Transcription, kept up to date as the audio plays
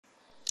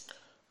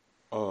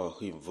All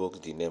who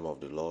invoke the name of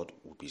the Lord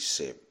will be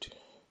saved.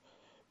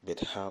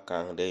 But how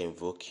can they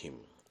invoke him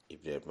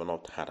if they have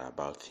not heard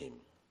about him?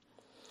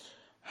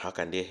 How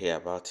can they hear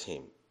about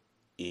him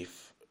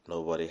if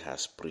nobody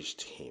has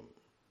preached him?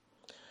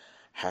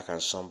 How can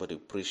somebody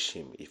preach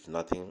him if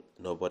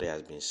nobody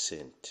has been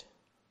sent?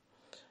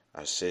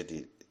 I said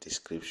the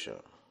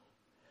scripture,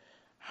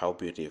 how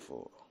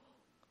beautiful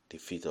the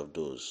feet of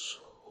those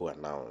who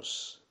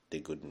announce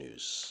the good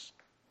news.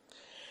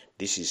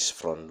 This is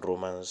from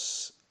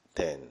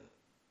Rom.10,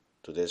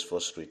 today's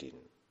first reading,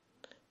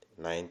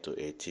 9 to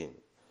 18.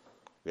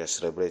 We are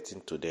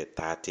celebrating today,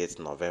 30th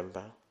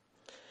November,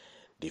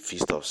 the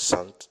feast of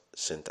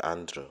Saint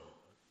Andrew,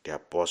 the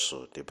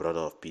apostle, the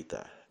brother of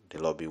Peter.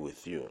 The Lord be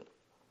with you.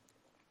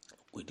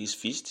 With this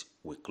feast,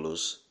 we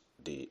close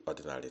the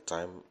ordinary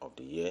time of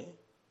the year.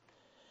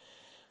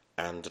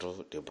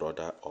 Andrew, the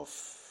brother of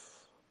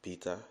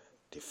Peter,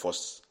 the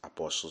first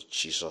apostle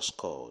Jesus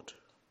called.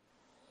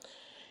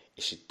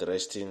 It's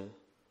interesting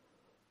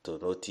to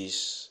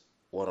notice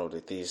one of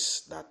the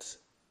things that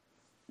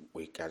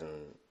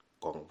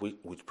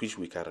with which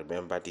we can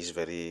remember this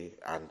very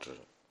Andrew.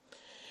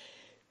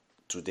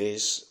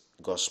 Today's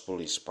gospel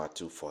is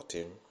Matthew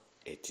 14,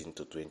 18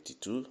 to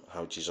 22,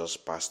 how Jesus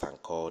passed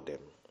and called them.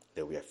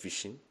 They were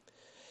fishing.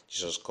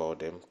 Jesus called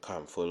them,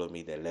 "Come, follow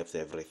me." They left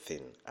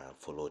everything and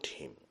followed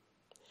him.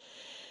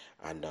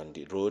 And on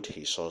the road,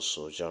 he saw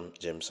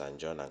James and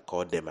John and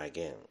called them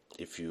again.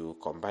 If you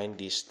combine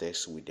this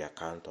text with the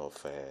account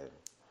of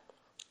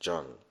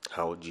John,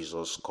 how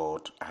Jesus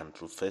called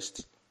Andrew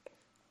first,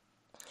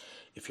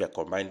 if you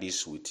combine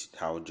this with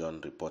how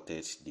John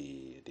reported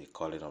the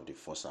calling of the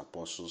first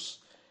apostles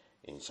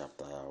in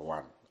chapter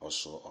 1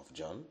 also of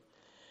John,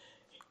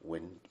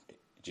 when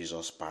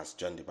Jesus passed,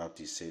 John the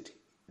Baptist said,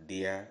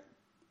 "There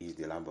is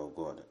the Lamb of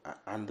God."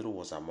 Andrew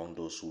was among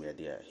those who were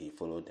there. He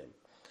followed them.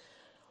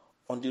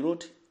 On the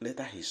road,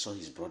 later he saw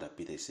his brother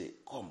Peter say,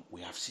 "Come,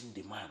 we have seen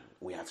the man.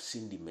 We have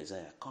seen the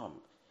Messiah.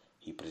 Come."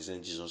 He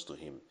presents Jesus to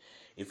him.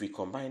 If we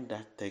combine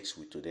that text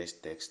with today's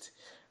text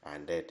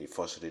and then the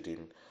first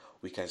reading,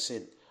 we can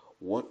say,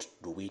 what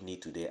do we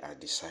need today as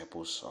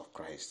disciples of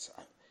Christ,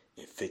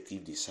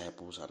 effective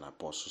disciples and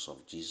apostles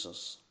of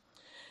Jesus?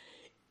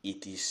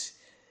 It is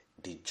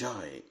the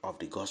joy of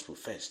the gospel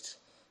first.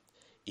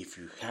 If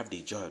you have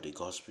the joy of the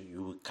gospel,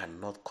 you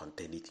cannot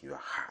contain it in your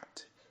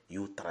heart.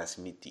 You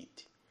transmit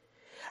it.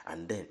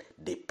 And then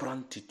the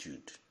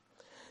promptitude,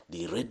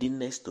 the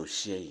readiness to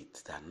share it,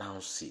 to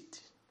announce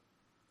it.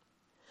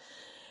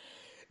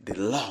 The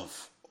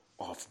love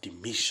of the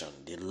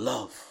mission, the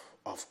love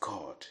of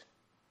God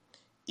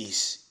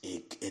is a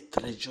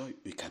treasure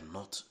you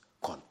cannot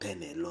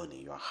contain alone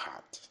in your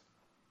heart.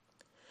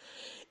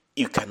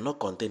 You cannot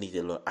contain it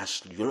alone.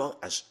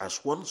 As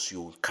once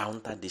you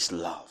encounter this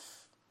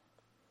love,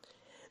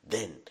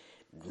 then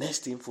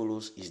next thing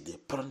follows is the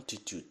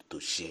promptitude to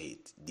share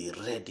it, the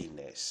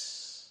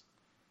readiness.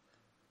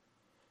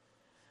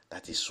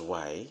 That is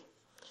why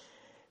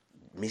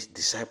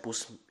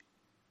disciples,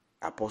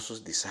 apostles,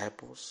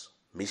 disciples,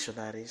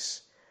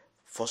 missionaries,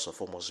 first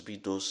of all must be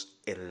those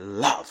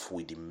in love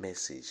with the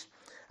message.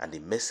 And the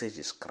message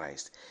is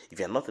Christ. If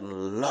you are not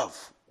in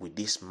love with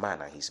this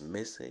man and his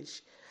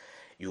message,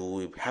 you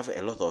will have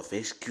a lot of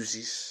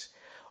excuses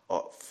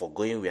for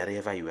going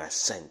wherever you are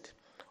sent,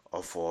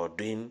 or for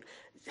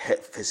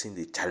facing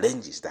the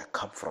challenges that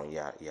come from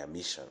your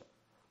mission.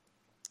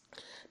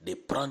 The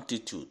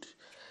promptitude,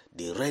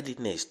 the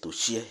readiness to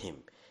share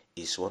him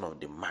is one of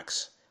the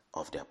marks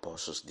of the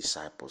apostles,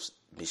 disciples,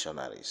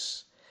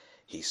 missionaries.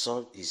 He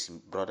saw his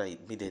brother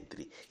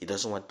immediately. He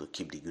doesn't want to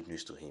keep the good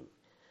news to him.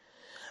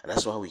 And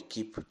that's why we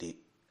keep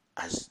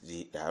as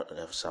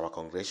our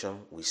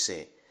congregation, we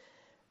say,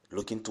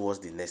 looking towards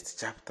the next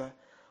chapter,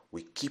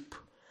 we keep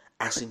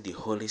asking the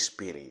Holy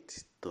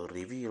Spirit to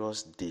reveal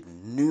us the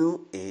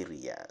new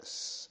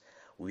areas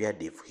where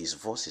his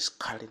voice is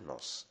calling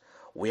us.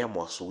 Where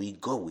must we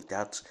go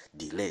without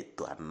delay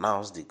to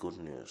announce the good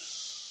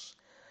news?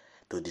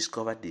 To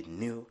discover the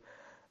new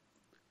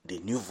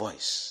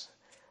voice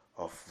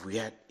of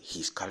where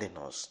he's calling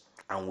us,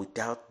 and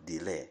without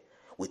delay,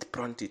 with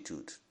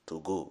promptitude to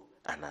go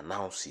and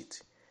announce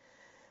it.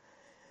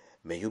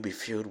 May you be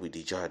filled with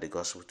the joy of the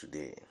gospel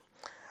today.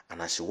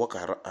 And as you walk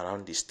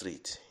around the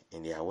street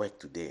in your work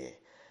today,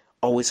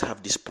 always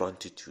have this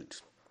promptitude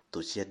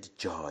to share the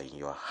joy in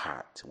your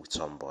heart with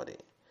somebody.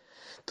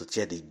 To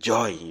share the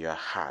joy in your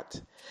heart,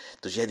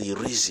 to share the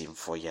reason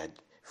for your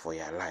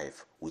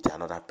life with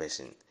another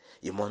person.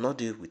 You must not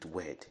do it with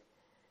word.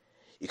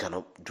 You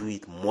cannot do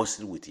it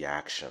mostly with your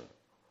action.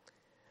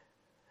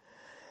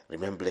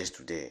 Remain blessed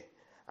today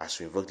as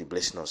we invoke the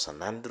blessing of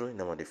St. Andrew, in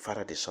the name of the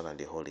Father, the Son, and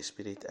the Holy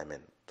Spirit.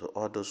 Amen. To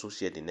all those who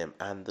share the name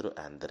Andrew,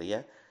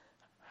 Andrea,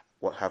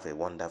 have a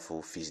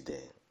wonderful feast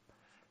day.